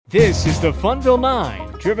This is the Funville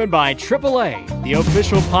 9, driven by AAA, the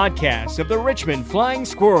official podcast of the Richmond Flying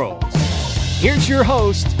Squirrels. Here's your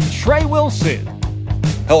host, Trey Wilson.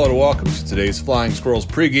 Hello and welcome to today's Flying Squirrels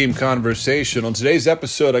pregame conversation. On today's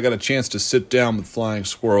episode, I got a chance to sit down with Flying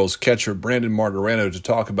Squirrels catcher Brandon Martorano to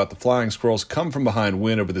talk about the Flying Squirrels' come-from-behind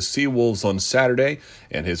win over the SeaWolves on Saturday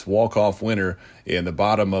and his walk-off winner in the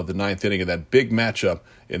bottom of the ninth inning of that big matchup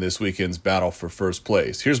in this weekend's battle for first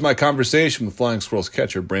place. Here's my conversation with Flying Squirrels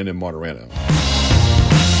catcher Brandon Martorano.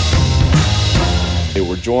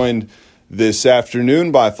 We're joined this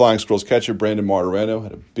afternoon by Flying Squirrels catcher Brandon Martorano.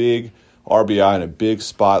 Had a big RBI in a big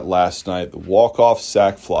spot last night, the walk-off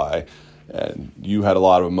sac fly, and you had a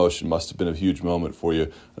lot of emotion. Must have been a huge moment for you.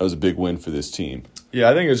 That was a big win for this team. Yeah,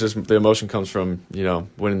 I think it's just the emotion comes from,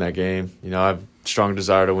 winning that game. I have a strong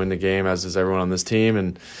desire to win the game, as does everyone on this team,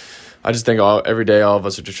 and I just think every day all of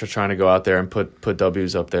us are just trying to go out there and put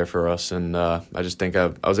W's up there for us, and I just think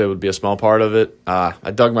I was able to be a small part of it.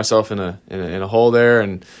 I dug myself in a hole there,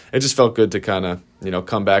 and it just felt good to kind of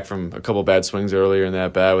come back from a couple bad swings earlier in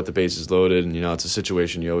that bat with the bases loaded, and it's a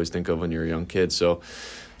situation you always think of when you're a young kid. So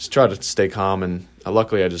just try to stay calm, and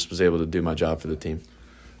luckily I just was able to do my job for the team.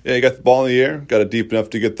 Yeah, you got the ball in the air, got it deep enough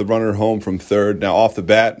to get the runner home from third. Now off the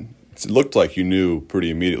bat, it looked like you knew pretty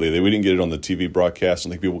immediately. We didn't get it on the TV broadcast. I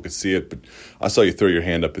don't think people could see it, but I saw you throw your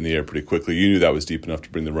hand up in the air pretty quickly. You knew that was deep enough to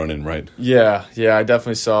bring the run in, right? Yeah, I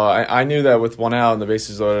definitely saw. I knew that with one out and the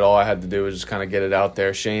bases loaded, all I had to do was just kind of get it out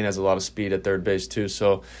there. Shane has a lot of speed at third base too,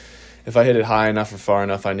 so if I hit it high enough or far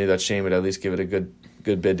enough, I knew that Shane would at least give it a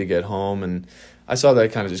good bid to get home. And I saw that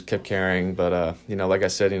it kind of just kept carrying. But, like I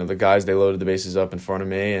said, the guys, they loaded the bases up in front of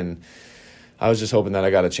me, and I was just hoping that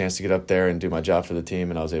I got a chance to get up there and do my job for the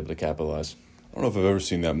team, and I was able to capitalize. I don't know if I've ever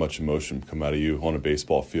seen that much emotion come out of you on a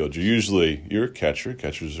baseball field. You're a catcher.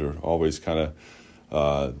 Catchers are always kind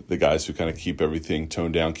of the guys who kind of keep everything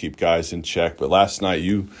toned down, keep guys in check. But last night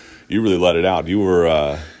you really let it out. You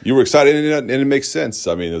were excited, and it makes sense.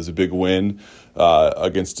 I mean, it was a big win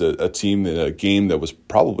against a team in a game that was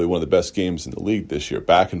probably one of the best games in the league this year.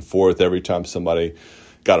 Back and forth, every time somebody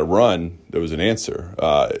got a run, there was an answer.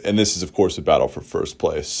 And this is, of course, a battle for first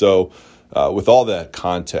place. So with all that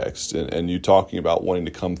context and you talking about wanting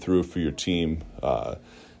to come through for your team,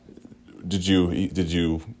 did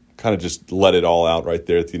you kind of just let it all out right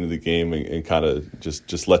there at the end of the game and kind of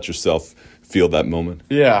just let yourself feel that moment?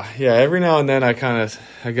 Yeah. Every now and then I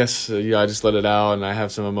just let it out and I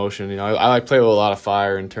have some emotion. I play with a lot of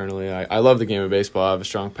fire internally. I love the game of baseball. I have a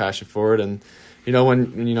strong passion for it, and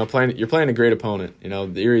when you're playing a great opponent.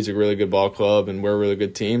 The Erie's a really good ball club, and we're a really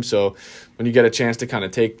good team. So when you get a chance to kind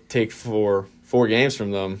of take four games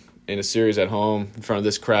from them in a series at home in front of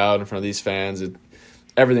this crowd, in front of these fans,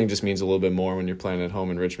 everything just means a little bit more when you're playing at home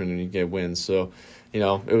in Richmond and you get wins. So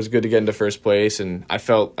it was good to get into first place, and I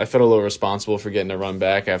felt a little responsible for getting a run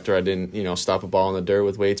back after I didn't stop a ball in the dirt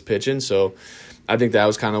with Wade's pitching. So I think that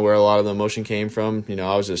was kind of where a lot of the emotion came from.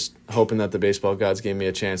 I was just hoping that the baseball gods gave me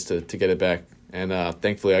a chance to get it back. And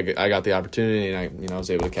thankfully, I got the opportunity, and I was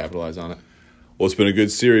able to capitalize on it. Well, it's been a good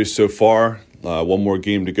series so far. One more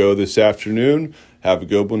game to go this afternoon. Have a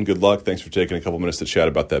good one. Good luck. Thanks for taking a couple minutes to chat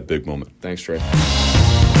about that big moment. Thanks, Trey.